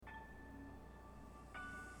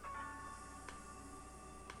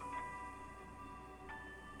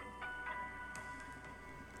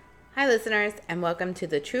Hi, listeners, and welcome to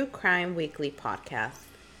the True Crime Weekly podcast,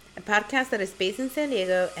 a podcast that is based in San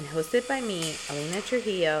Diego and hosted by me, Alina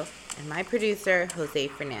Trujillo, and my producer, Jose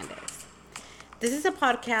Fernandez. This is a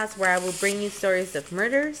podcast where I will bring you stories of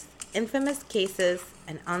murders, infamous cases,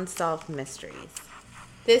 and unsolved mysteries.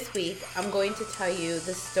 This week, I'm going to tell you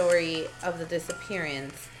the story of the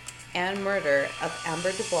disappearance and murder of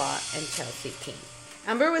Amber Dubois and Chelsea King.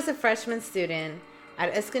 Amber was a freshman student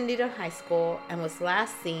at Escondido High School and was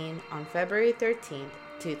last seen on February 13th,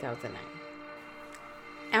 2009.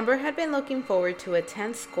 Amber had been looking forward to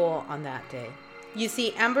attend school on that day. You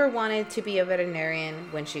see, Amber wanted to be a veterinarian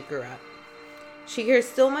when she grew up. She cares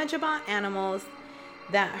so much about animals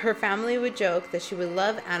that her family would joke that she would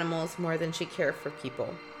love animals more than she cared for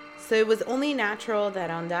people. So it was only natural that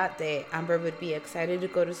on that day, Amber would be excited to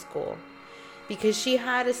go to school because she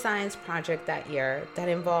had a science project that year that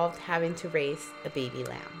involved having to raise a baby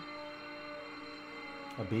lamb.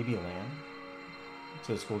 A baby lamb?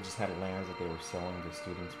 So the school just had lambs that they were selling to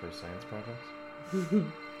students for science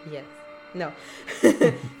projects? Yes. No.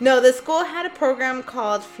 No, the school had a program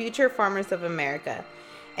called Future Farmers of America.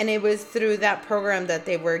 And it was through that program that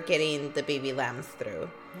they were getting the baby lambs through.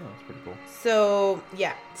 Oh, that's pretty cool. So,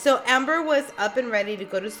 yeah. So Amber was up and ready to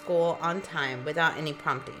go to school on time without any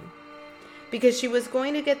prompting, because she was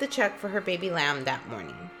going to get the check for her baby lamb that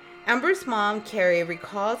morning. Amber's mom, Carrie,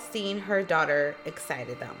 recalled seeing her daughter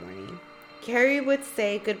excited that morning. Carrie would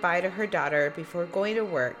say goodbye to her daughter before going to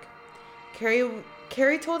work.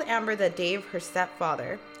 Carrie told Amber that Dave, her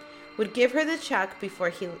stepfather, would give her the check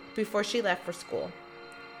before she left for school.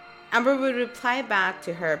 Amber would reply back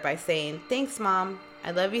to her by saying, "Thanks, Mom.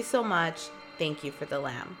 I love you so much. Thank you for the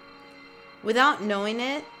lamb." Without knowing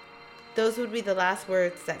it, those would be the last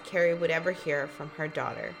words that Carrie would ever hear from her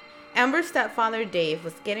daughter. Amber's stepfather, Dave,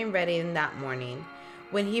 was getting ready that morning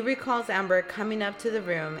when he recalls Amber coming up to the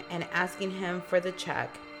room and asking him for the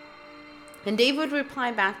check. And Dave would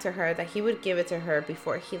reply back to her that he would give it to her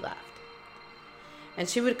before he left. And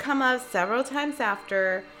she would come up several times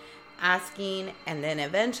after, asking, and then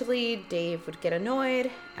eventually Dave would get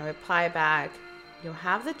annoyed and reply back, "You'll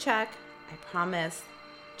have the check, I promise,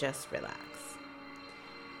 just relax."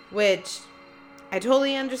 Which, I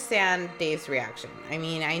totally understand Dave's reaction. I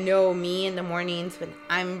mean, I know me in the mornings when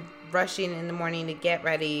I'm rushing in the morning to get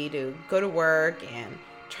ready to go to work and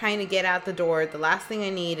trying to get out the door, the last thing I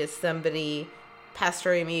need is somebody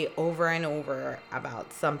pestering me over and over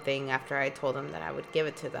about something after I told them that I would give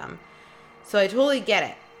it to them. So I totally get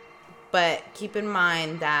it. But keep in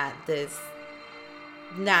mind that this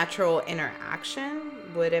natural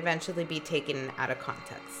interaction would eventually be taken out of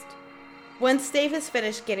context. Once Dave is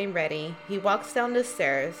finished getting ready, he walks down the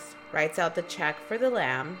stairs, writes out the check for the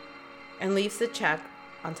lamb, and leaves the check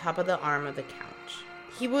on top of the arm of the couch.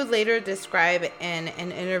 He would later describe in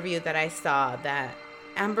an interview that I saw that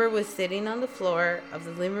Amber was sitting on the floor of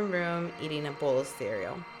the living room eating a bowl of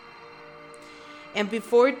cereal. And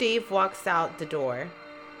before Dave walks out the door,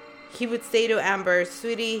 he would say to Amber,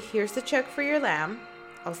 "Sweetie, here's the check for your lamb.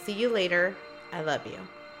 I'll see you later. I love you."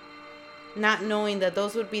 Not knowing that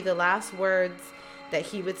those would be the last words that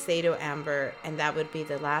he would say to Amber, and that would be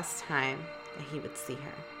the last time that he would see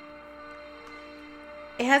her.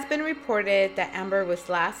 It has been reported that Amber was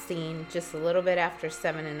last seen just a little bit after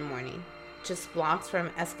 7 in the morning, just blocks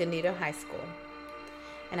from Escondido High School.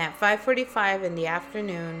 And at 5:45 in the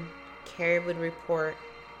afternoon, Carrie would report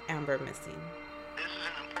Amber missing. This is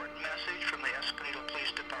an important message from the Escondido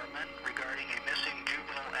Police Department regarding a missing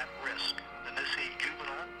juvenile at risk. The missing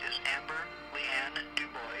juvenile is Amber Leanne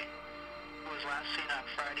Dubois, who was last seen on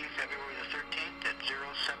Friday, February the 13th at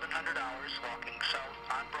 0700 hours walking south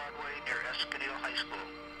on Broadway near Escondido High School.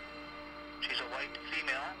 She's a white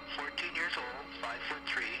female, 14 years old,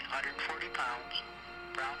 5'3", 140 pounds,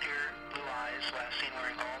 brown hair, blue eyes, last seen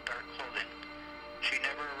wearing all dark clothing. She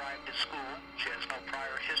never arrived at school. She has no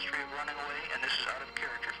prior history of running away, and this is out of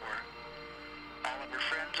character for her. All of her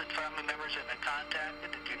friends and family members have been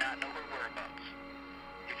contacted and do not know her whereabouts.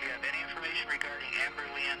 If you have any information regarding Amber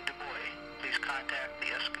Leanne Dubois, please contact the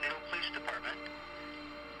Escondido Police Department.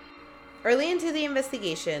 Early into the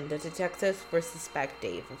investigation, the detectives would suspect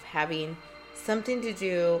Dave of having something to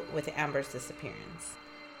do with Amber's disappearance.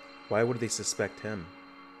 Why would they suspect him?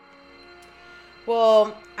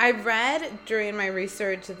 Well, I read during my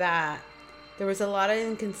research that there was a lot of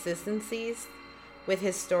inconsistencies with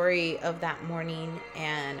his story of that morning,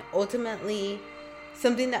 and ultimately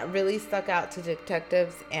something that really stuck out to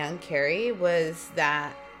detectives and Carrie was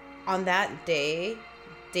that on that day,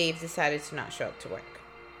 Dave decided to not show up to work.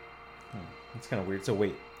 That's kind of weird. So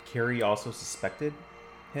wait, Carrie also suspected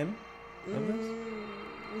him of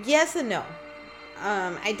this? Yes and no.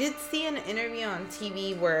 I did see an interview on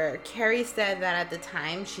TV where Carrie said that at the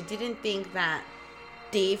time she didn't think that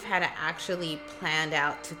Dave had actually planned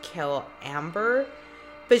out to kill Amber,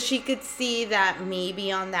 but she could see that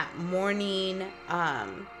maybe on that morning,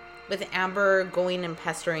 with Amber going and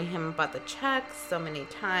pestering him about the checks so many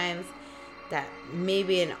times, that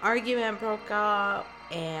maybe an argument broke out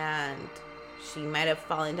and she might have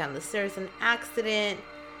fallen down the stairs in accident.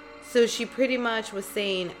 So she pretty much was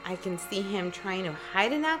saying, I can see him trying to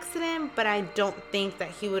hide an accident, but I don't think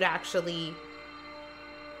that he would actually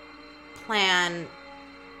plan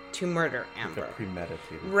to murder Amber. Like a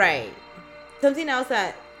premeditated. Right. Something else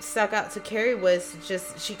that stuck out to Carrie was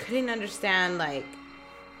just she couldn't understand, like,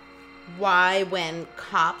 why when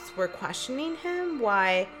cops were questioning him,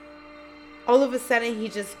 why all of a sudden he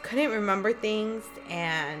just couldn't remember things,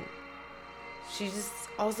 and she just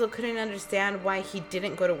also couldn't understand why he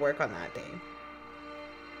didn't go to work on that day.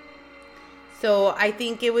 So I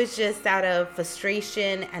think it was just out of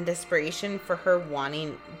frustration and desperation for her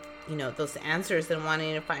wanting, you know, those answers and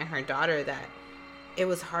wanting to find her daughter, that it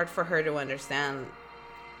was hard for her to understand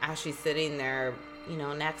as she's sitting there, you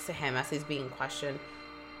know, next to him as he's being questioned.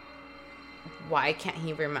 Why can't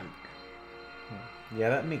he remember? Yeah,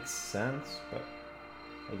 that makes sense, but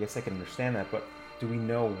I guess I can understand that. But do we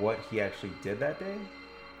know what he actually did that day?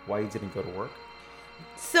 Why he didn't go to work?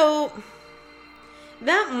 So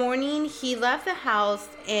that morning he left the house,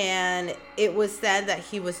 and it was said that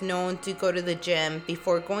he was known to go to the gym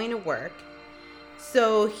before going to work.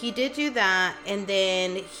 So he did do that, and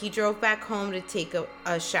then he drove back home to take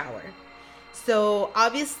a shower. So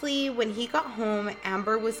obviously when he got home,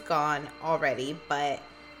 Amber was gone already, but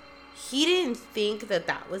he didn't think that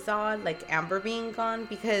that was odd, like Amber being gone,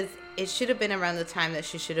 because it should have been around the time that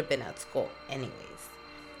she should have been at school anyways.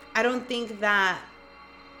 I don't think that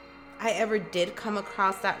I ever did come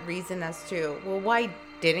across that reason as to, well, why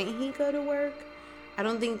didn't he go to work? I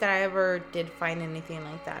don't think that I ever did find anything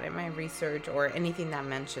like that in my research or anything that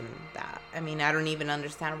mentioned that. I mean, I don't even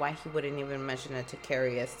understand why he wouldn't even mention it to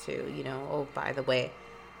Carrie as to, you know, oh, by the way,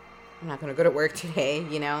 I'm not going to go to work today,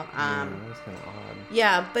 you know? Yeah, that's kind of odd.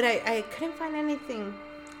 Yeah, but I couldn't find anything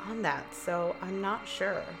on that, so I'm not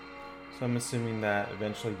sure. So I'm assuming that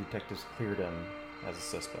eventually detectives cleared him as a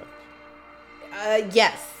suspect.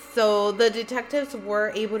 Yes. So the detectives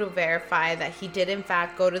were able to verify that he did in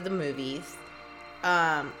fact go to the movies.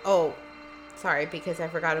 Sorry, because I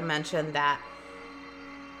forgot to mention that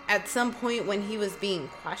at some point when he was being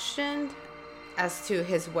questioned as to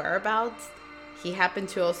his whereabouts, he happened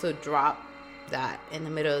to also drop that in the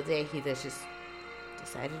middle of the day. He just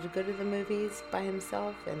decided to go to the movies by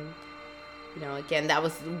himself. And, you know, again, that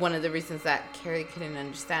was one of the reasons that Carrie couldn't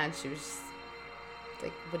understand. She was just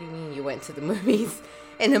like, what do you mean you went to the movies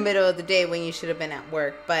in the middle of the day when you should have been at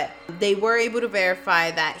work? But they were able to verify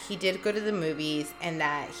that he did go to the movies and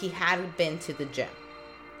that he had been to the gym.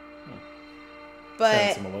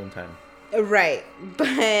 But some alone time. Right.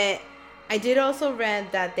 But I did also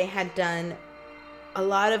read that they had done a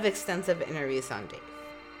lot of extensive interviews on Dave.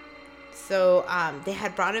 So they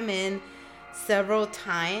had brought him in several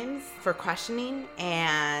times for questioning,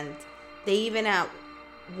 and they even at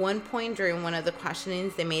one point during one of the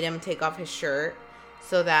questionings, they made him take off his shirt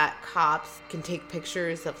so that cops can take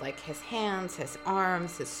pictures of like his hands, his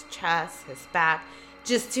arms, his chest, his back,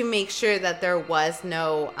 just to make sure that there was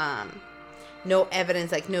no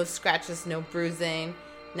evidence, like no scratches, no bruising,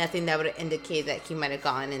 nothing that would indicate that he might have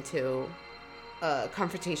gone into a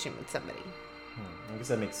confrontation with somebody. I guess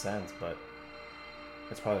that makes sense, but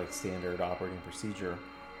that's probably like standard operating procedure.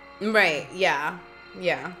 Right, yeah.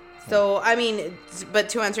 So, I mean, but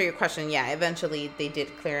to answer your question, yeah, eventually they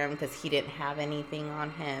did clear him because he didn't have anything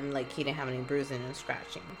on him. Like, he didn't have any bruising and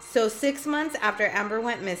scratching. So, 6 months after Amber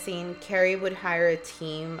went missing, Carrie would hire a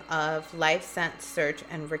team of life scent search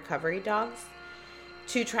and recovery dogs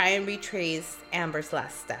to try and retrace Amber's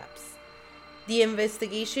last steps. The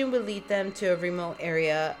investigation would lead them to a remote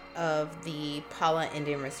area of the Pala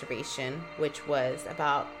Indian Reservation, which was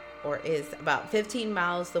is about 15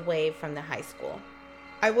 miles away from the high school.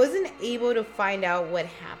 I wasn't able to find out what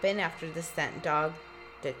happened after the scent dog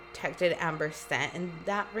detected Amber's scent in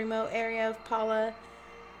that remote area of Pala,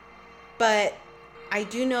 but I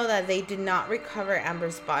do know that they did not recover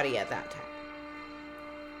Amber's body at that time.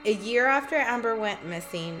 A year after Amber went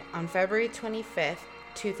missing, on February 25th,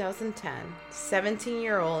 2010,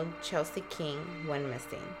 17-year-old Chelsea King went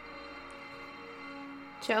missing.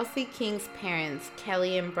 Chelsea King's parents,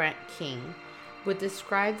 Kelly and Brent King, would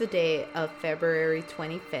describe the day of February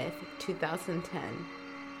 25th, 2010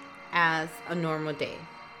 as a normal day.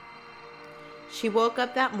 She woke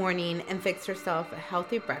up that morning and fixed herself a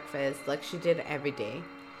healthy breakfast like she did every day.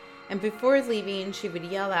 And before leaving, she would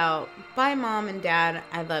yell out, "Bye, Mom and Dad,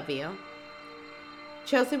 I love you."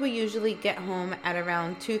 Chelsea would usually get home at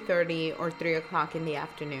around 2:30 or 3 o'clock in the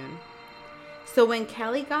afternoon. So when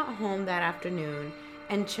Kelly got home that afternoon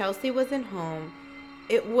and Chelsea wasn't home,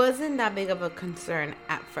 it wasn't that big of a concern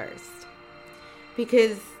at first,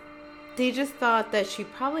 because they just thought that she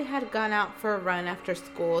probably had gone out for a run after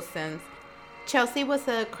school, since Chelsea was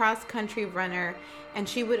a cross-country runner and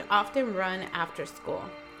she would often run after school.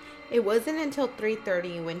 It wasn't until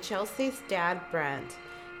 3:30 when Chelsea's dad, Brent,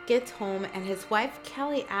 gets home and his wife,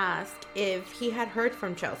 Kelly, asked if he had heard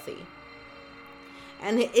from Chelsea.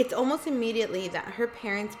 And it's almost immediately that her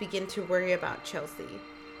parents begin to worry about Chelsea.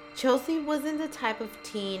 Chelsea wasn't the type of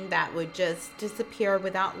teen that would just disappear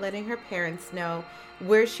without letting her parents know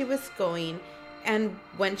where she was going and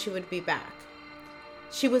when she would be back.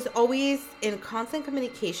 She was always in constant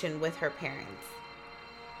communication with her parents.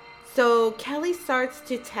 So Kelly starts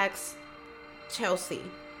to text Chelsea,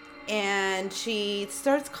 and she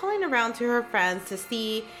starts calling around to her friends to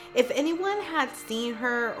see if anyone had seen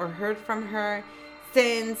her or heard from her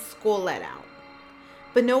since school let out.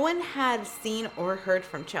 But no one had seen or heard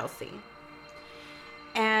from Chelsea.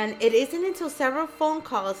 And it isn't until several phone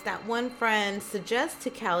calls that one friend suggests to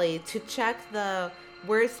Kelly to check the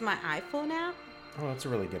 "Where's My iPhone" app. Oh, that's a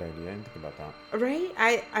really good idea. I didn't think about that. Right?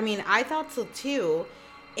 I mean, I thought so too.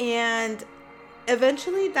 And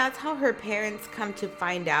eventually that's how her parents come to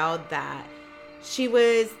find out that she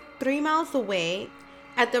was 3 miles away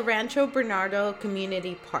at the Rancho Bernardo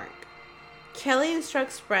Community Park. Kelly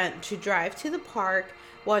instructs Brent to drive to the park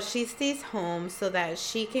while she stays home so that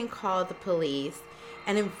she can call the police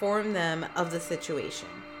and inform them of the situation.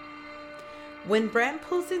 When Brent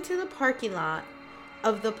pulls into the parking lot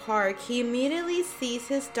of the park, he immediately sees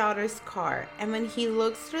his daughter's car, and when he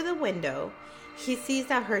looks through the window, he sees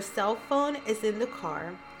that her cell phone is in the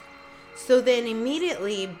car. So then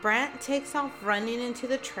immediately Brent takes off running into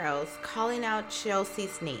the trails, calling out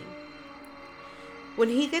Chelsea's name. When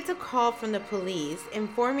he gets a call from the police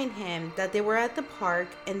informing him that they were at the park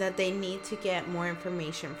and that they need to get more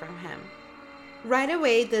information from him. Right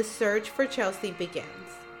away, the search for Chelsea begins.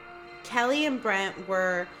 Kelly and Brent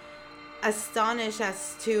were astonished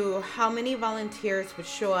as to how many volunteers would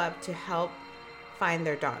show up to help find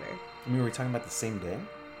their daughter. I mean, were we talking about the same day?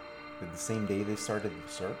 Like the same day they started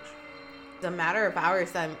the search? The matter of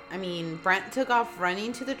hours. I mean, Brent took off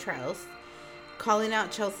running to the trails, calling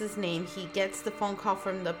out Chelsea's name. He gets the phone call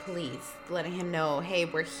from the police, letting him know, "Hey,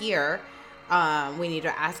 we're here. We need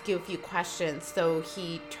to ask you a few questions." So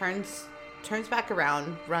he turns back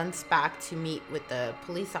around, runs back to meet with the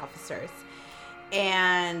police officers.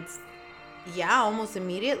 And yeah, almost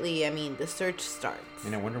immediately, I mean, the search starts.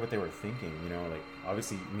 And I wonder what they were thinking, like,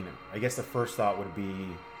 obviously, I guess the first thought would be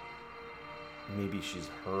maybe she's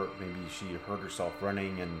hurt, maybe she hurt herself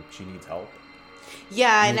running and she needs help.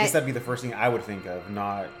 Yeah, I guess that'd be the first thing I would think of,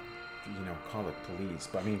 not, call the police.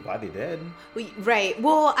 But I mean, glad they did. Right.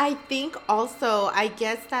 Well, I think also, I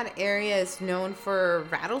guess that area is known for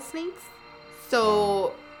rattlesnakes.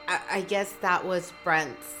 So I guess that was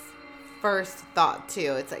Brent's first thought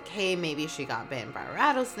too. It's like, hey, maybe she got bitten by a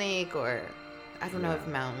rattlesnake, or I don't know if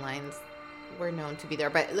mountain lions were known to be there,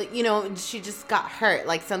 but she just got hurt,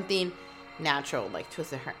 like something natural, like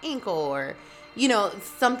twisted her ankle, or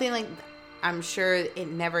something like. I'm sure it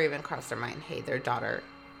never even crossed their mind, hey, their daughter.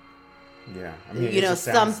 Yeah, I mean, it just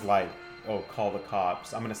sounds like, oh, call the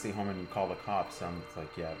cops. I'm gonna stay home and you call the cops. It's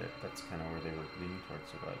like, yeah, that's kind of where they were leaning towards.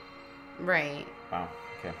 So like, right. Wow.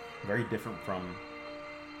 Okay. Very different from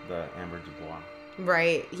the Amber Dubois.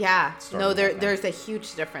 Right. Yeah. No, there's a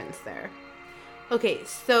huge difference there. Okay,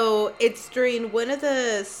 so it's during one of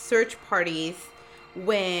the search parties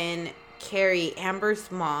when Carrie, Amber's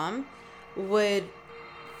mom, would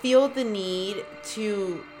feel the need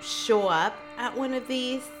to show up at one of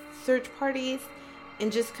these search parties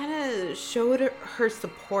and just kind of showed her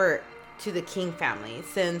support to the King family,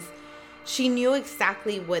 since she knew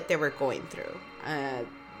exactly what they were going through.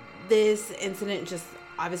 This incident just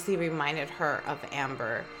obviously reminded her of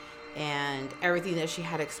Amber and everything that she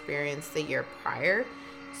had experienced the year prior.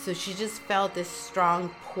 So she just felt this strong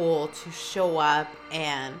pull to show up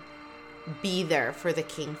and be there for the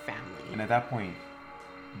King family. And at that point,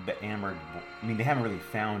 the Amber, they haven't really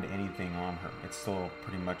found anything on her. It's still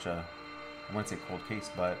pretty much I wouldn't say cold case,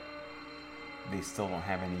 but they still don't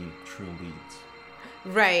have any true leads.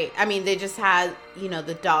 Right. I mean, they just had,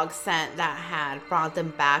 the dog scent that had brought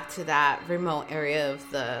them back to that remote area of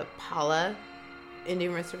the Pala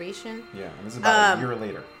Indian Reservation. Yeah, and this is about a year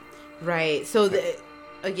later. Right. So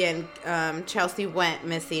again, Chelsea went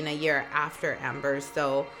missing a year after Amber,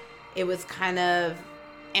 so it was kind of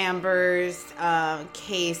Amber's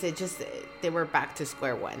case. They were back to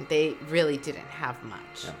square one. They really didn't have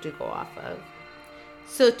much to go off of.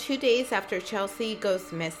 So 2 days after Chelsea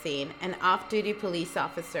goes missing, an off-duty police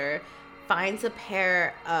officer finds a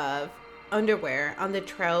pair of underwear on the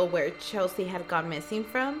trail where Chelsea had gone missing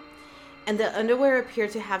from, and the underwear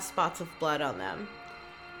appeared to have spots of blood on them.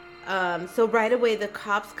 So right away, the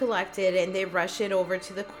cops collect it and they rush it over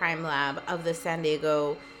to the crime lab of the San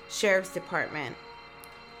Diego Sheriff's Department.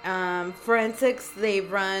 Forensics, they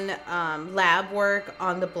run lab work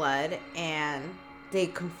on the blood, and they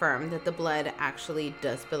confirm that the blood actually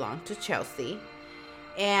does belong to Chelsea.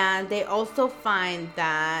 And they also find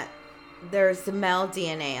that there's male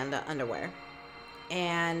DNA on the underwear.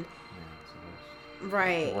 And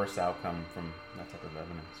right, the worst outcome from that type of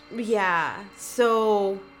evidence. Yeah,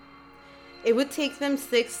 so it would take them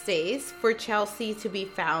 6 days for Chelsea to be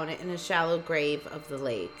found in a shallow grave of the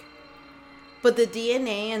lake. But the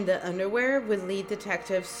DNA in the underwear would lead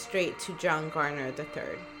detectives straight to John Garner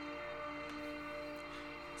III.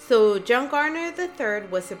 So John Garner III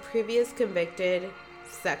was a previous convicted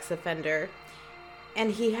sex offender,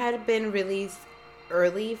 and he had been released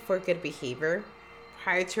early for good behavior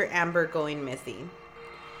prior to Amber going missing.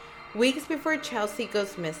 Weeks before Chelsea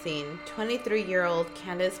goes missing, 23-year-old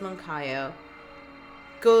Candice Moncayo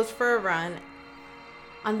goes for a run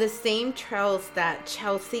on the same trails that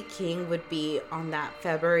Chelsea King would be on that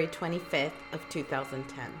February 25th of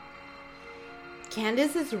 2010.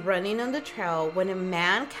 Candice is running on the trail when a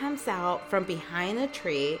man comes out from behind a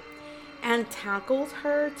tree and tackles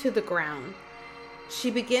her to the ground.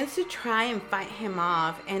 She begins to try and fight him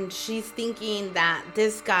off, and she's thinking that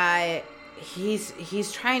this guy,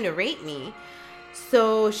 he's trying to rape me.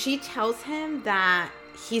 So she tells him that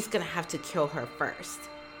he's gonna have to kill her first.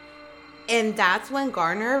 And that's when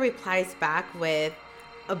Garner replies back with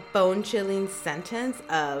a bone-chilling sentence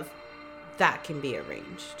of, "That can be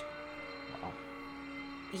arranged." Wow.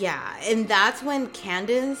 Yeah, and that's when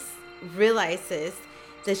Candice realizes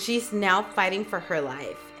that she's now fighting for her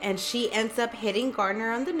life. And she ends up hitting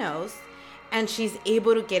Garner on the nose, and she's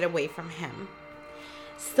able to get away from him.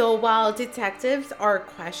 So while detectives are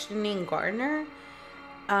questioning Garner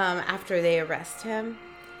after they arrest him,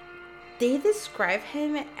 they describe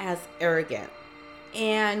him as arrogant.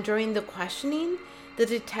 And during the questioning, the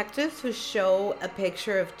detectives would show a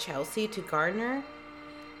picture of Chelsea to Garner,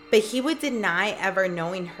 but he would deny ever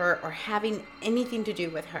knowing her or having anything to do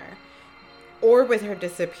with her or with her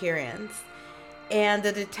disappearance. And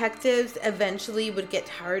the detectives eventually would get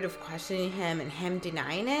tired of questioning him and him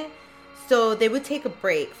denying it. So they would take a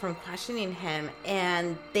break from questioning him,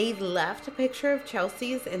 and they left a picture of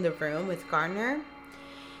Chelsea's in the room with Garner.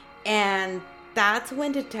 And that's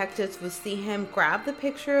when detectives would see him grab the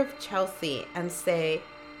picture of Chelsea and say,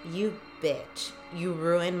 "You bitch, you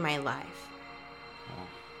ruined my life." Wow.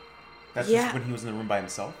 That's Yeah. just when he was in the room by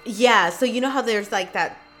himself? Yeah, so you know how there's like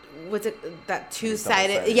that, what's it, that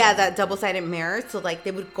two-sided, double-sided, yeah, yeah. that double-sided mirror. So like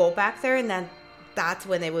they would go back there, and then that's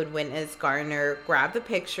when they would witness Garner grab the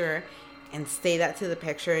picture and say that to the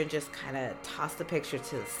picture and just kind of toss the picture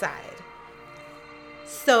to the side.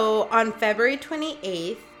 So on February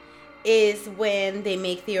 28th is when they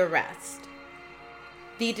make the arrest.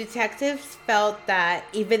 The detectives felt that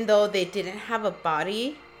even though they didn't have a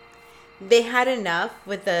body, they had enough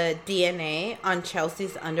with the DNA on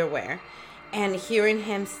Chelsea's underwear. And hearing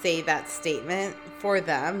him say that statement, for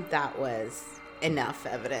them, that was enough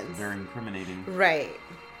evidence. Very incriminating. Right.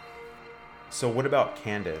 So what about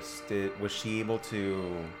Candice? Was she able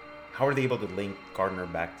to... How were they able to link Gardner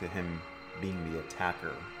back to him being the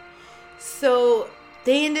attacker? So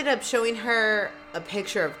they ended up showing her a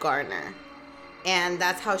picture of Gardner. And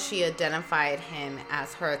that's how she identified him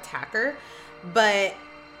as her attacker. But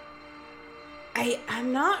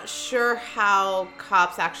I'm not sure how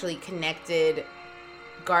cops actually connected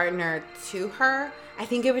Gardner to her. I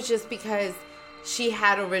think it was just because she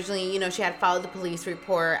had originally, she had filed the police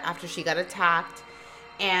report after she got attacked.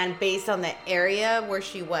 And based on the area where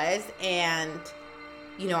she was, and,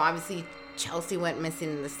 obviously Chelsea went missing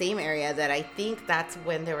in the same area, that I think that's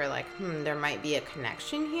when they were like, there might be a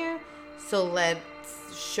connection here. So let's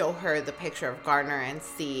show her the picture of Gardner and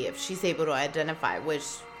see if she's able to identify, which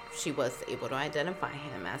she was able to identify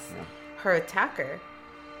him as her attacker.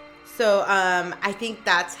 So I think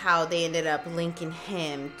that's how they ended up linking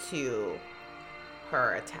him to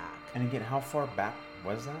her attack. And again, how far back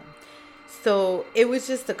was that? So it was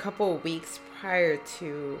just a couple of weeks prior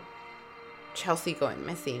to Chelsea going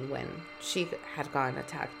missing when she had gotten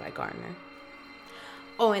attacked by Gardner.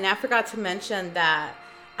 Oh, and I forgot to mention that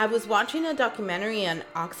I was watching a documentary on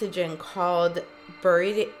Oxygen called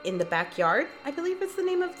Buried in the Backyard, I believe is the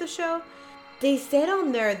name of the show. They said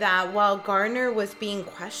on there that while Garner was being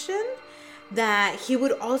questioned, that he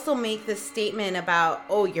would also make this statement about,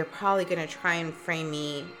 oh, you're probably going to try and frame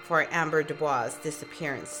me for Amber Dubois'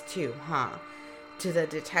 disappearance too, huh? To the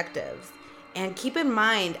detectives. And keep in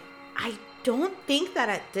mind, I don't think that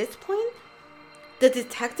at this point, the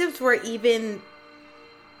detectives were even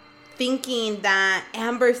thinking that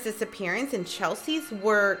Amber's disappearance and Chelsea's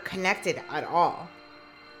were connected at all.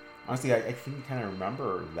 Honestly, I think I kind of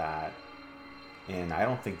remember that. And I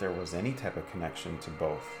don't think there was any type of connection to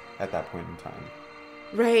both at that point in time.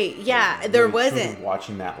 Right, yeah, Like, there really, wasn't. truly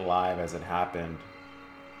watching that live as it happened.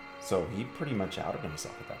 So he pretty much outed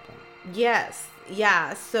himself at that point. Yes,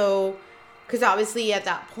 yeah, so, because obviously at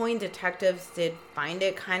that point, detectives did find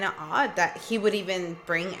it kind of odd that he would even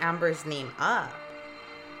bring Amber's name up.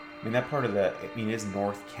 I mean, that part of the, I mean, it is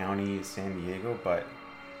North County, San Diego, but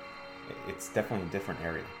it's definitely a different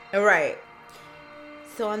area. Right.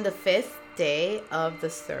 So on the 5th day of the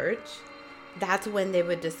search, that's when they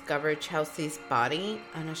would discover Chelsea's body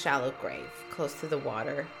on a shallow grave close to the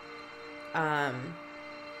water. And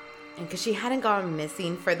because she hadn't gone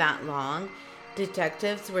missing for that long,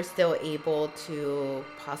 detectives were still able to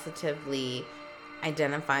positively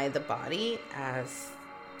identify the body as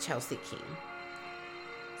Chelsea King.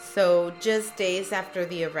 So just days after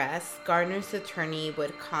the arrest, Gardner's attorney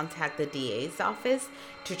would contact the DA's office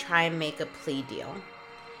to try and make a plea deal.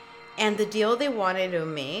 And the deal they wanted to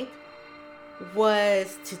make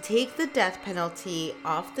was to take the death penalty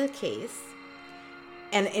off the case,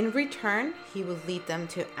 and in return, he would lead them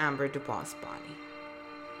to Amber Dubois' body.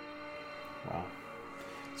 Wow.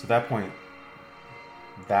 So at that point,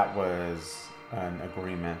 that was an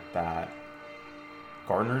agreement that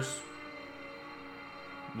Gardner's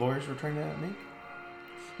lawyers were trying to make?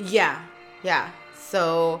 Yeah.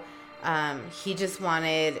 So he just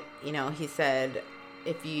wanted, he said,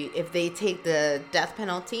 if they take the death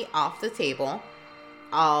penalty off the table,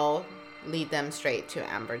 I'll lead them straight to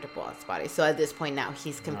Amber Dubois' body. So at this point now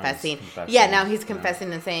he's confessing. Now he's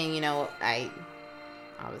confessing and saying, I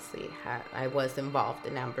obviously I was involved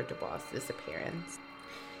in Amber Dubois' disappearance.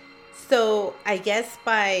 So I guess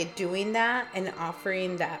by doing that and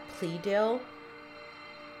offering that plea deal,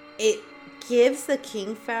 it gives the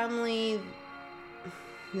King family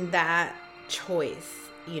that choice,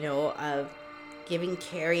 of giving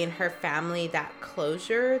Carrie and her family that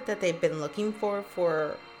closure that they've been looking for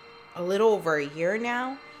a little over a year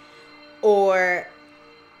now. Or,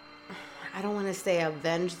 I don't want to say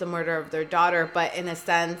avenge the murder of their daughter, but in a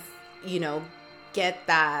sense, get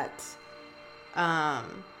that,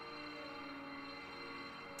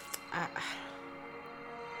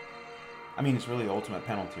 I mean, it's really the ultimate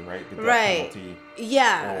penalty, right? The death penalty.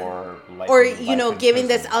 Yeah. Or giving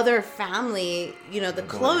this prison. other family, the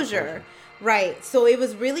closure. Right. So it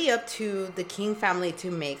was really up to the King family to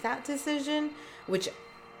make that decision, which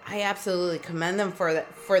I absolutely commend them for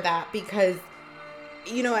that because,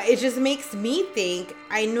 it just makes me think,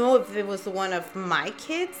 I know if it was one of my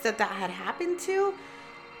kids that had happened to,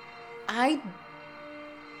 I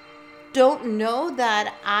don't know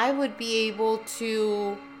that I would be able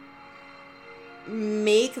to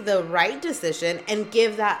make the right decision and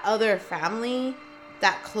give that other family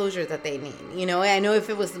that closure that they need. I know if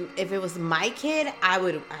it was my kid, I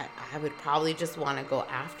would probably just want to go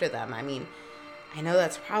after them. I mean, I know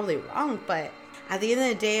that's probably wrong, but at the end of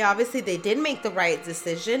the day, obviously they did make the right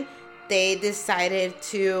decision. They decided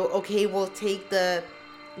to, okay, we'll take the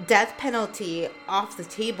death penalty off the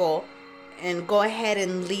table and go ahead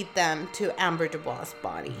and lead them to Amber Dubois'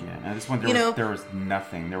 body. Yeah, and this one, there was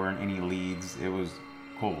nothing. There weren't any leads. It was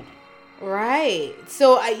cold. Right.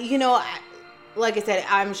 So, like I said,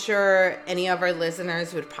 I'm sure any of our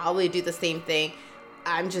listeners would probably do the same thing.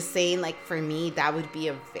 I'm just saying, for me, that would be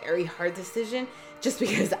a very hard decision just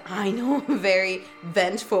because I know I'm a very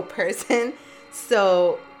vengeful person.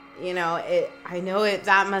 So,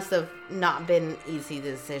 that must have not been an easy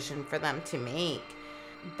decision for them to make.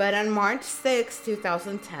 But on March 6,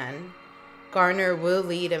 2010, Garner will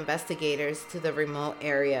lead investigators to the remote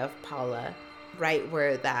area of Paula, right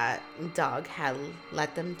where that dog had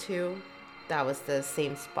led them to. That was the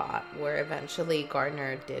same spot where eventually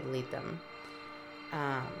Garner did lead them.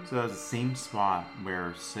 So that was the same spot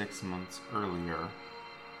where 6 months earlier,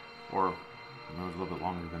 or it was a little bit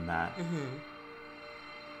longer than that,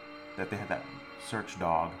 that they had that search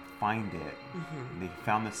dog find it. They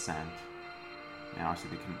found the scent. And obviously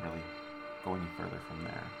they couldn't really go any further from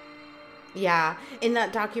there. Yeah. In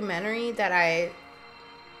that documentary that I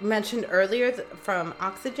mentioned earlier from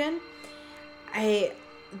Oxygen, I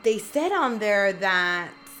they said on there that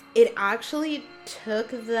it actually took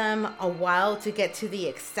them a while to get to the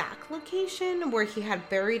exact location where he had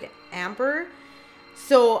buried Amber.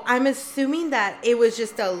 So I'm assuming that it was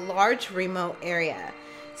just a large remote area.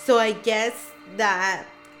 So I guess that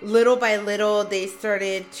little by little they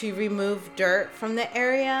started to remove dirt from the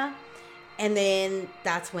area. And then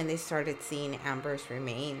that's when they started seeing Amber's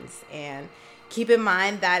remains. And keep in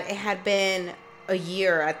mind that it had been a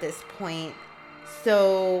year at this point.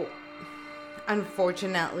 So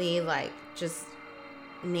unfortunately, like, just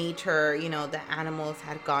nature, you know, the animals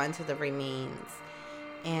had gone to the remains,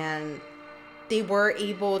 and they were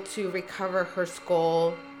able to recover her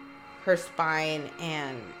skull, her spine,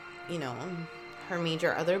 and, you know, her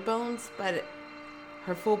major other bones, but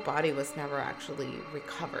her full body was never actually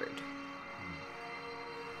recovered.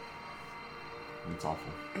 It's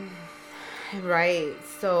awful. Right.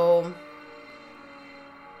 So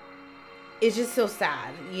it's just so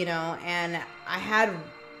sad, you know, and I had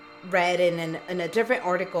read in a different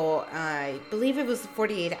article, I believe it was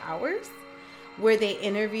 48 Hours, where they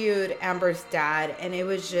interviewed Amber's dad, and it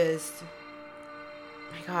was just,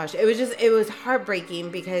 my gosh, it was heartbreaking,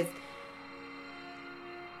 because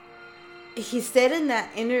he said in that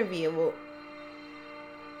interview, well,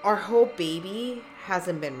 our whole baby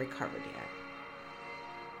hasn't been recovered yet.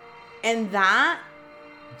 And that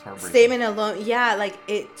statement alone, yeah, like,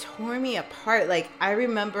 it tore me apart. Like, I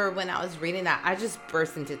remember when I was reading that, I just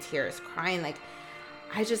burst into tears, crying. Like,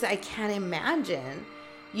 I can't imagine,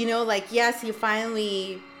 you know, like, yes, you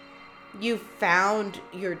found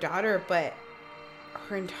your daughter, but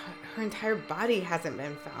her entire body hasn't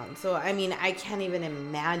been found. So, I mean, I can't even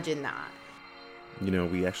imagine that. You know,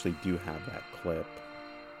 we actually do have that clip.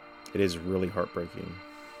 It is really heartbreaking,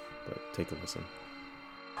 but take a listen.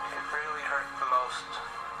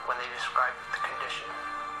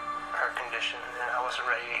 And I wasn't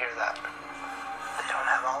ready to hear that. They don't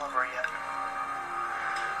have Oliver yet.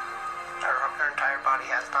 Her entire body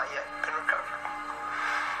has not yet been recovered.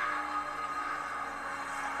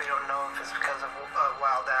 We don't know if it's because of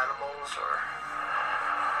wild animals or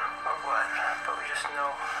what, but we just know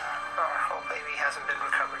our whole baby hasn't been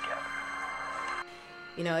recovered yet.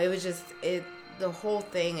 You know, it was just, the whole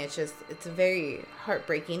thing, it's very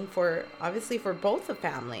heartbreaking obviously for both the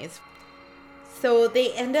families. So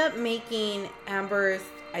they end up making Amber's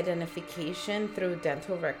identification through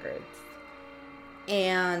dental records.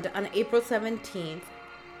 And on April 17th,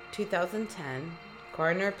 2010,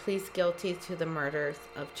 Gardner pleads guilty to the murders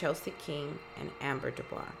of Chelsea King and Amber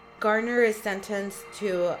Dubois. Gardner is sentenced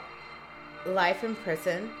to life in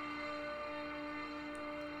prison.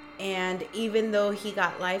 And even though he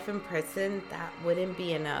got life in prison, that wouldn't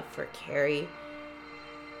be enough for Carrie.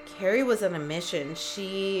 Carrie was on a mission.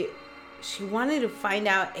 She wanted to find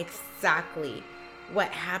out exactly what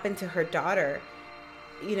happened to her daughter,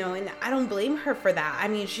 you know, and I don't blame her for that. I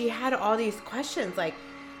mean, she had all these questions, like,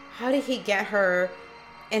 how did he get her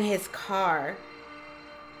in his car?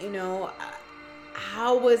 You know,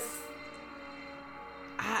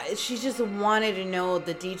 she just wanted to know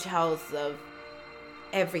the details of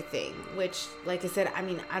everything, which, like I said, I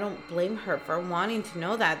mean, I don't blame her for wanting to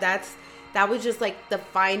know that. That was just like the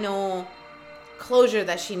final closure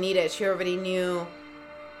that she needed. She already knew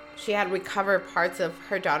she had recovered parts of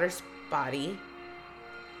her daughter's body,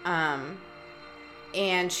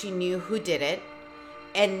 and she knew who did it,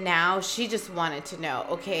 and now she just wanted to know,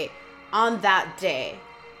 okay, on that day,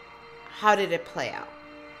 how did it play out?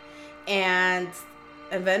 And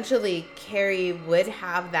eventually Carrie would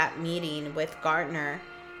have that meeting with Gardner,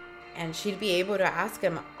 and she'd be able to ask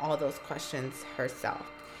him all those questions herself.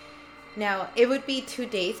 Now, it would be 2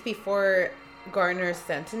 days before Gardner's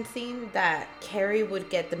sentencing that Carrie would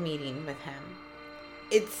get the meeting with him.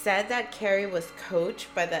 It's said that Carrie was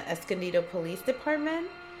coached by the Escondido Police Department,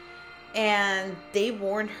 and they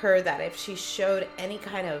warned her that if she showed any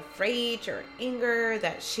kind of rage or anger,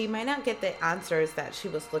 that she might not get the answers that she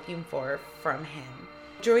was looking for from him.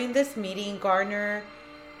 During this meeting, Gardner,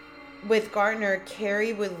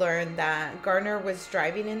 Carrie would learn that Gardner was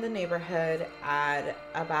driving in the neighborhood at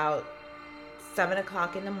about 7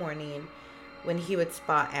 o'clock in the morning when he would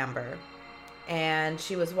spot Amber, and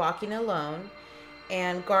she was walking alone,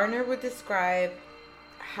 and Gardner would describe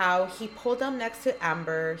how he pulled up next to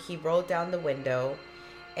Amber, he rolled down the window,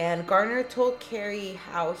 and Gardner told Carrie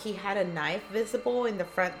how he had a knife visible in the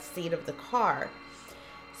front seat of the car.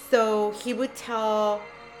 So he would tell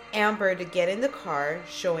Amber to get in the car,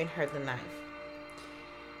 showing her the knife.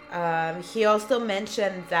 He also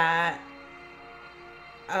mentioned that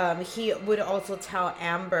he would also tell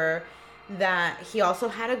Amber that he also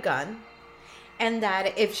had a gun, and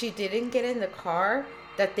that if she didn't get in the car,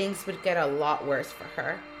 that things would get a lot worse for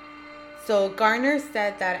her. So Garner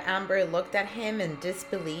said that Amber looked at him in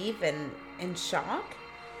disbelief and in shock,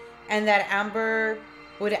 and that Amber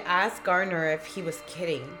would ask Garner if he was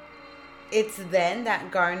kidding. It's then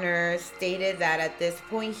that Garner stated that at this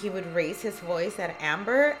point he would raise his voice at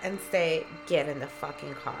Amber and say, "Get in the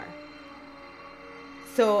fucking car."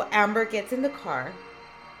 So Amber gets in the car.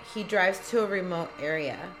 He drives to a remote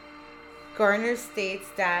area. Garner states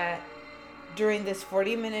that during this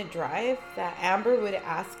 40-minute drive that Amber would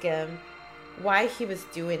ask him why he was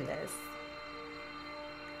doing this.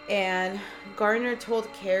 And Garner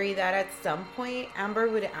told Carrie that at some point Amber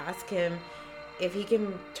would ask him if he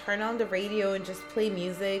can turn on the radio and just play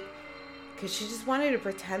music, because she just wanted to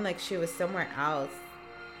pretend like she was somewhere else.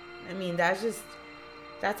 I mean,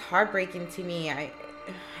 that's heartbreaking to me.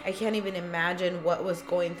 I can't even imagine what was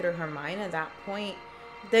going through her mind at that point.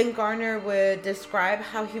 Then Garner would describe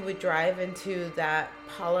how he would drive into that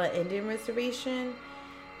Pala Indian reservation,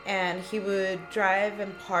 and he would drive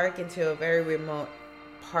and park into a very remote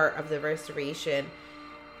part of the reservation.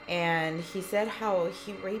 And he said how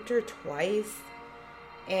he raped her twice,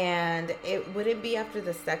 and it wouldn't be after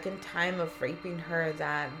the second time of raping her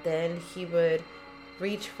that then he would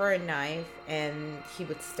reach for a knife and he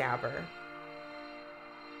would stab her.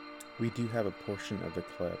 We do have a portion of the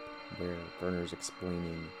clip where Garner's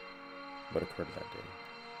explaining what occurred that day.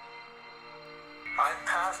 I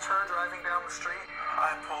passed her driving down the street.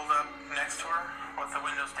 I pulled up next to her with the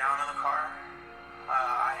windows down in the car.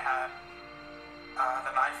 I had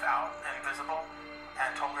the knife out and visible,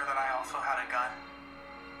 and told her that I also had a gun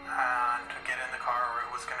and to get in the car or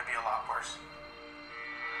it was going to be a lot worse.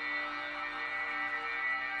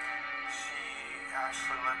 She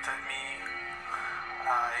actually looked at me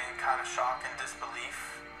in kind of shock and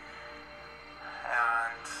disbelief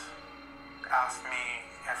and asked me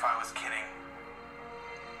if I was kidding.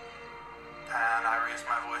 And I raised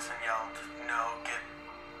my voice and yelled, "No, get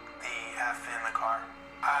the F in the car."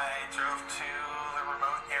 I drove to the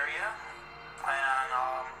remote area, and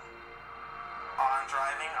on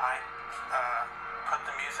driving, I put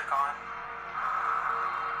the music on.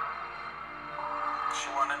 She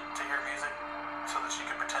wanted to hear music so that she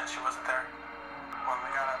could pretend she wasn't there. When we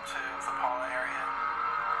got up to the Pala area,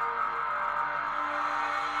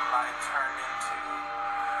 I turned into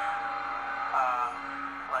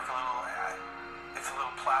like a little, it's a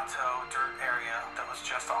little plateau dirt area that was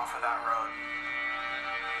just off of that road.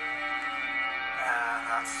 And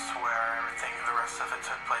that's where the rest of it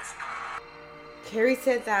took place. Carrie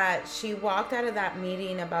said that she walked out of that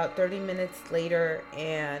meeting about 30 minutes later,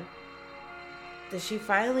 and that she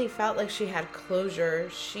finally felt like she had closure.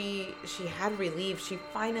 She had relief. She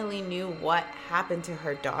finally knew what happened to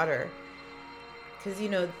her daughter. Because, you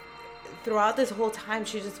know, throughout this whole time,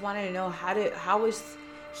 she just wanted to know how was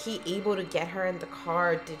he able to get her in the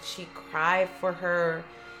car? Did she cry for her?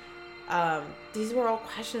 These were all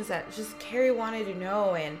questions that just Carrie wanted to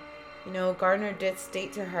know. And, you know, Garner did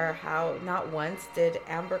state to her how not once did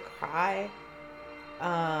Amber cry.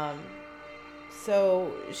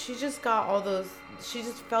 So she just got all those, she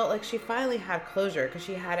just felt like she finally had closure because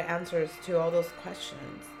she had answers to all those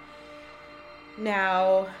questions.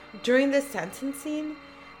 Now, during the sentencing,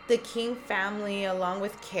 the King family, along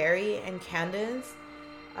with Carrie and Candace,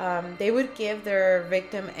 they would give their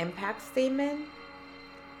victim impact statement,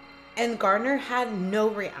 and Garner had no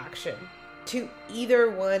reaction to either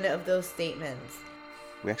one of those statements.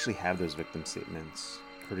 We actually have those victim statements,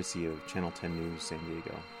 courtesy of Channel 10 News San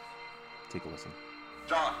Diego. Take a listen.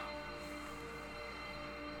 John,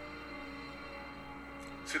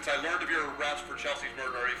 since I learned of your arrest for Chelsea's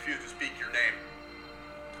murder, I refuse to speak your name.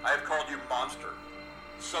 I have called you monster,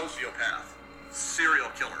 sociopath, serial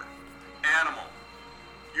killer, animal.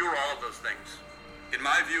 You are all of those things. In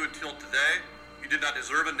my view, until today, you did not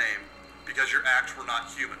deserve a name because your acts were not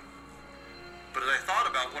human. But as I thought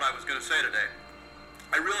about what I was going to say today,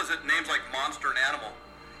 I realized that names like monster and animal,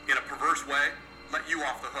 in a perverse way, let you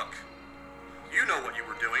off the hook. You know what you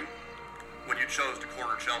were doing when you chose to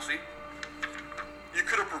corner Chelsea. You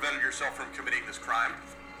could have prevented yourself from committing this crime.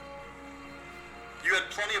 You had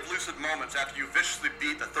plenty of lucid moments after you viciously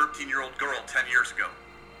beat the 13-year-old girl 10 years ago.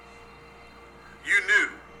 You knew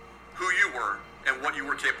who you were and what you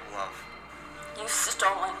were capable of. You've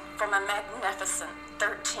stolen from a magnificent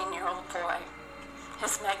 13-year-old boy,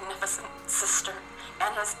 his magnificent sister,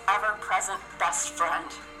 and his ever-present best friend.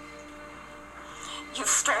 You've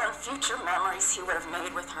stolen future memories he would have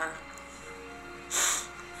made with her,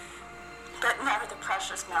 but never the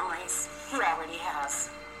precious memories he already has.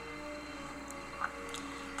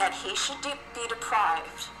 That he should be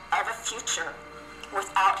deprived of a future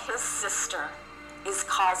without his sister is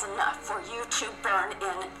cause enough for you to burn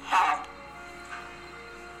in hell.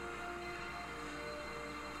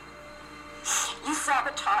 You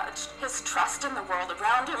sabotaged his trust in the world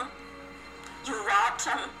around him. You robbed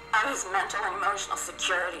him of his mental and emotional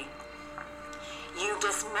security. You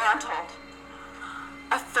dismantled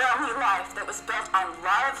a family life that was built on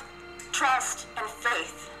love, trust, and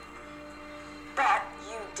faith. But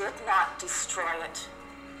you did not destroy it.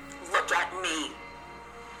 Look at me.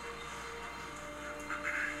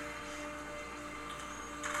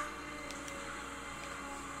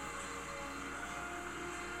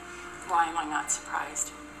 Why am I not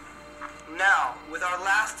surprised? Now, with our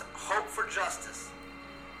last hope for justice,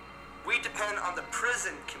 we depend on the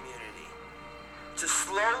prison community to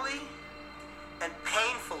slowly and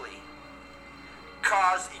painfully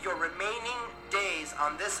cause your remaining days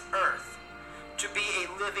on this earth to be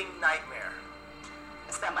a living nightmare.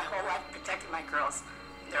 I spent my whole life protecting my girls.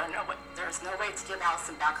 There is no way to give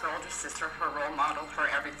Allison back her older sister, her role model, her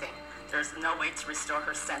everything. There's no way to restore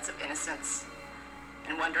her sense of innocence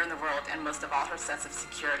and wonder in the world, and most of all, her sense of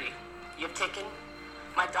security. You have taken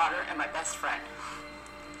my daughter and my best friend.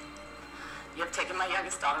 You have taken my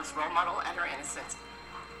youngest daughter's role model and her innocence.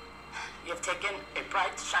 You have taken a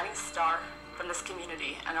bright, shining star from this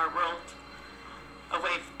community and our world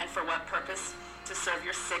away, and for what purpose? To serve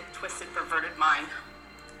your sick, twisted, perverted mind.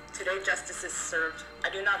 Today, justice is served. I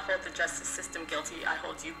do not hold the justice system guilty. I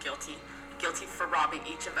hold you guilty. Guilty for robbing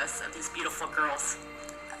each of us of these beautiful girls.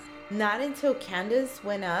 Not until Candace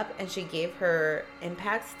went up and she gave her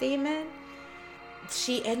impact statement,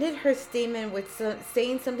 she ended her statement with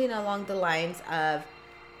saying something along the lines of,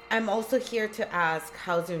 "I'm also here to ask,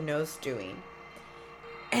 how's your nose doing?"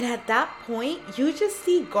 And at that point, you just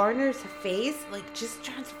see Gardner's face like just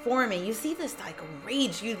transform, and you see this like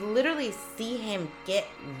rage. You literally see him get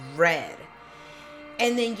red.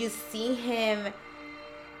 And then you see him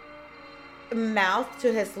mouth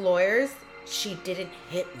to his lawyers, "She didn't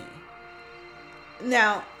hit me."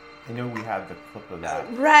 Now, I know we have the clip of that,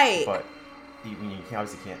 right? But you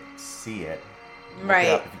obviously can't see it. Look right?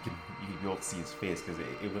 it up if you can be able to see his face, because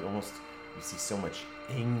it would almost, you see so much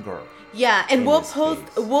anger. Yeah, and we'll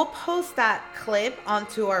face. post that clip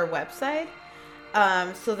onto our website,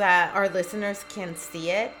 so that our listeners can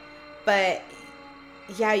see it. But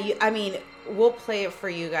yeah, we'll play it for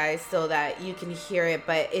you guys so that you can hear it.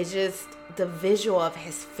 But it's just the visual of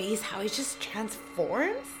his face, how he just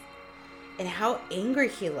transforms, and how angry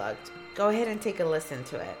he looked. Go ahead and take a listen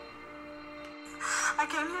to it. I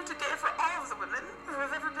came here today for all of the women who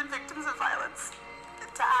have ever been victims of violence,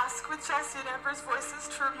 to ask with Chelsea and Amber's voices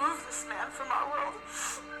to remove this man from our world,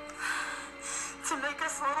 to make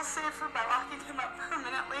us a little safer by locking him up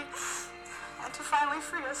permanently, and to finally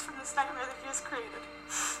free us from this nightmare that he has created.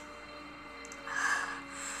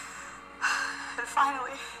 And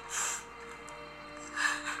finally,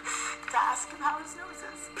 to ask him how his nose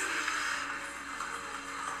is.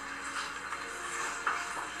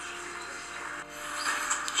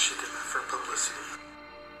 She did that for publicity.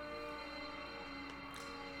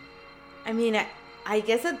 I mean, I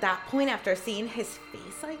guess at that point, after seeing his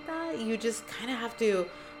face like that, you just kind of have to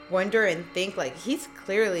wonder and think, like, he's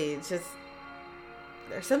clearly just,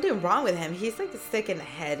 there's something wrong with him. He's like sick in the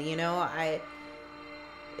head, you know?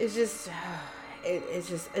 It's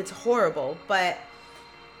horrible. But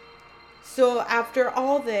so after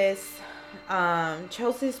all this,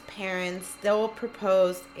 Chelsea's parents, they'll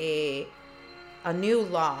propose a new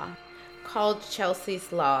law called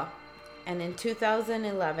Chelsea's Law. And in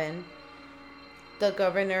 2011, the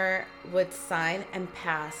governor would sign and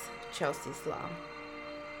pass Chelsea's Law.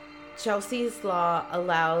 Chelsea's Law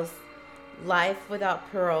allows life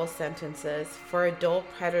without parole sentences for adult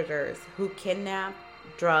predators who kidnap,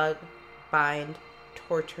 drug, bind,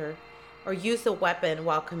 torture, or use a weapon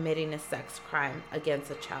while committing a sex crime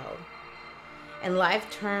against a child. And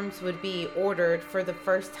life terms would be ordered for the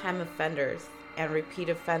first-time offenders and repeat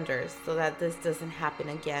offenders so that this doesn't happen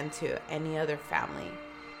again to any other family.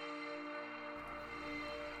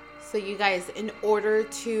 So you guys, in order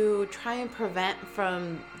to try and prevent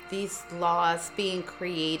from these laws being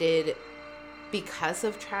created because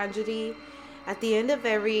of tragedy, at the end of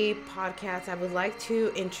every podcast, I would like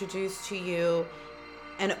to introduce to you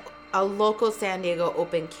a local San Diego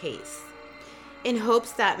open case, in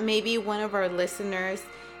hopes that maybe one of our listeners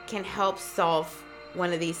can help solve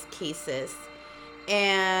one of these cases.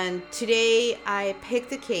 And today I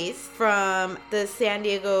picked a case from the San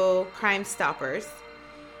Diego Crime Stoppers.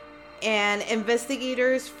 And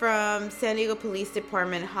investigators from San Diego Police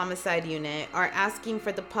Department Homicide Unit are asking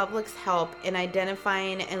for the public's help in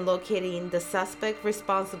identifying and locating the suspect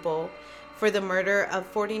responsible for the murder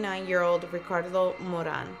of 49-year-old Ricardo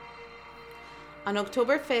Moran. On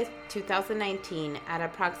October 5th, 2019, at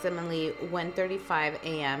approximately 1:35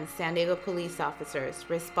 a.m., San Diego police officers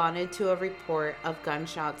responded to a report of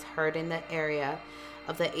gunshots heard in the area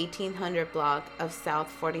of the 1800 block of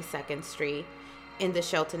South 42nd Street in the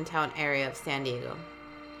Sheltontown area of San Diego.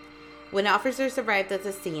 When officers arrived at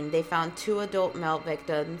the scene, they found 2 adult male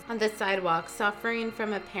victims on the sidewalk suffering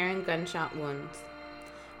from apparent gunshot wounds.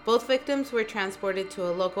 Both victims were transported to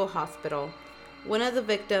a local hospital. One of the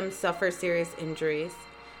victims suffered serious injuries,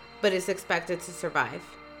 but is expected to survive.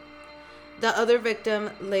 The other victim,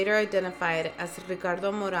 later identified as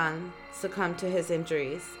Ricardo Moran, succumbed to his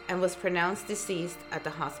injuries and was pronounced deceased at the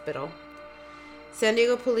hospital. San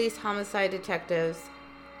Diego Police homicide detectives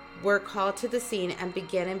were called to the scene and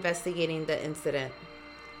began investigating the incident.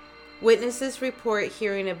 Witnesses report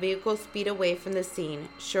hearing a vehicle speed away from the scene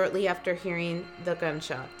shortly after hearing the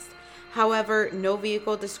gunshots. However, no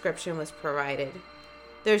vehicle description was provided.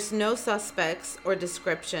 There's no suspects or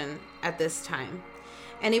description at this time.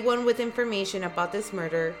 Anyone with information about this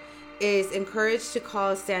murder is encouraged to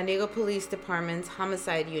call San Diego Police Department's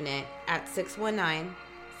homicide unit at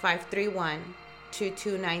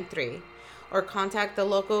 619-531-2293 or contact the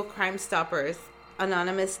local Crime Stoppers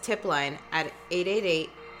anonymous tip line at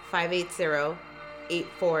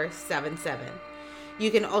 888-580-8477.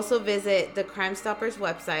 You can also visit the Crime Stoppers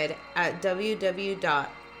website at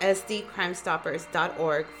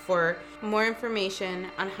www.sdcrimestoppers.org for more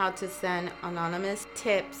information on how to send anonymous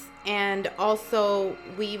tips. And also,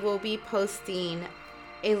 we will be posting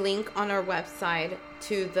a link on our website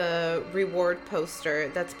to the reward poster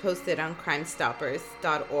that's posted on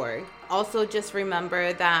crimestoppers.org. Also, just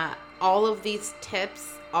remember that all of these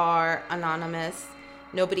tips are anonymous.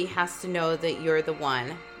 Nobody has to know that you're the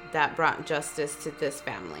one that brought justice to this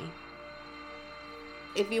family.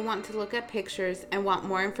 If you want to look at pictures and want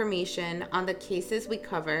more information on the cases we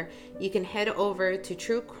cover, you can head over to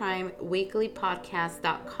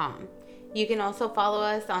truecrimeweeklypodcast.com. You can also follow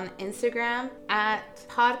us on Instagram at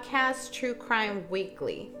Podcast True Crime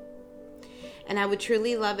Weekly. And I would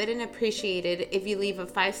truly love it and appreciate it if you leave a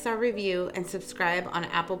 5-star review and subscribe on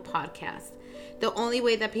Apple Podcasts. The only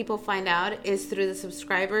way that people find out is through the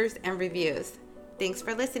subscribers and reviews. Thanks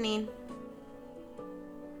for listening.